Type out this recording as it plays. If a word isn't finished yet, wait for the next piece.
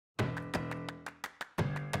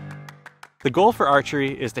The goal for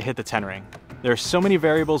archery is to hit the 10 ring. There are so many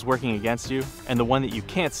variables working against you, and the one that you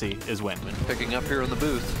can't see is wind. Picking up here in the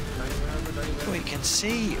booth. We can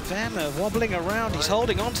see Vanna wobbling around. He's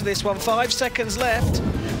holding on to this one. 5 seconds left.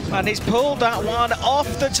 And he's pulled that one off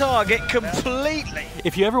the target completely.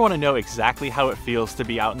 If you ever want to know exactly how it feels to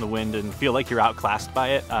be out in the wind and feel like you're outclassed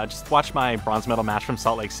by it, just watch my bronze medal match from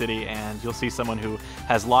Salt Lake City and you'll see someone who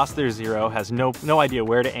has lost their zero, has no idea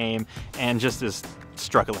where to aim, and just is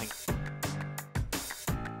struggling.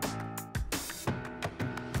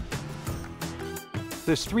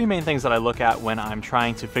 There's 3 main things that I look at when I'm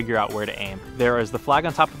trying to figure out where to aim. There is the flag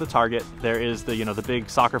on top of the target, there is the, the big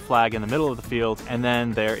soccer flag in the middle of the field, and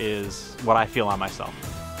then there is what I feel on myself.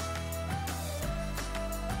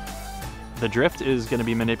 The drift is going to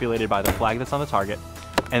be manipulated by the flag that's on the target,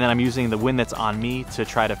 and then I'm using the wind that's on me to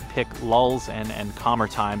try to pick lulls and calmer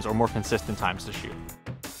times or more consistent times to shoot.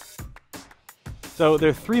 So there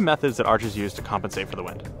are 3 methods that archers use to compensate for the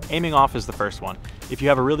wind. Aiming off is the first one. If you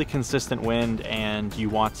have a really consistent wind and you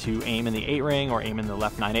want to aim in the 8 ring or aim in the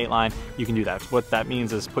left 9-8 line, you can do that. What that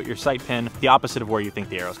means is put your sight pin the opposite of where you think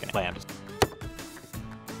the arrow's going to land.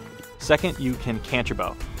 Second, you can cant your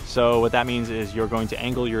bow. So what that means is you're going to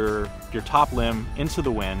angle your top limb into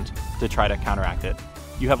the wind to try to counteract it.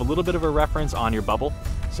 You have a little bit of a reference on your bubble,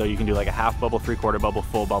 so you can do like a half bubble, 3/4 bubble,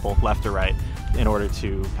 full bubble, left or right, in order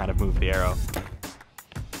to kind of move the arrow.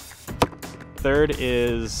 Third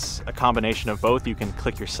is a combination of both. You can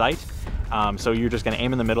click your sight. So you're just going to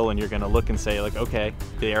aim in the middle and you're going to look and say like, okay,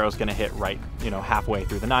 the arrow's going to hit right, halfway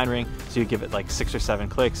through the 9 ring. So you give it like 6 or 7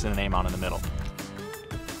 clicks and then aim on in the middle.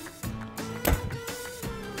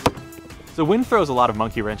 So wind throws a lot of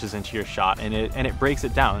monkey wrenches into your shot and it breaks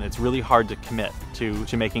it down. It's really hard to commit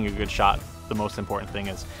to making a good shot. The most important thing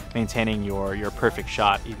is maintaining your perfect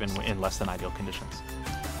shot even in less than ideal conditions.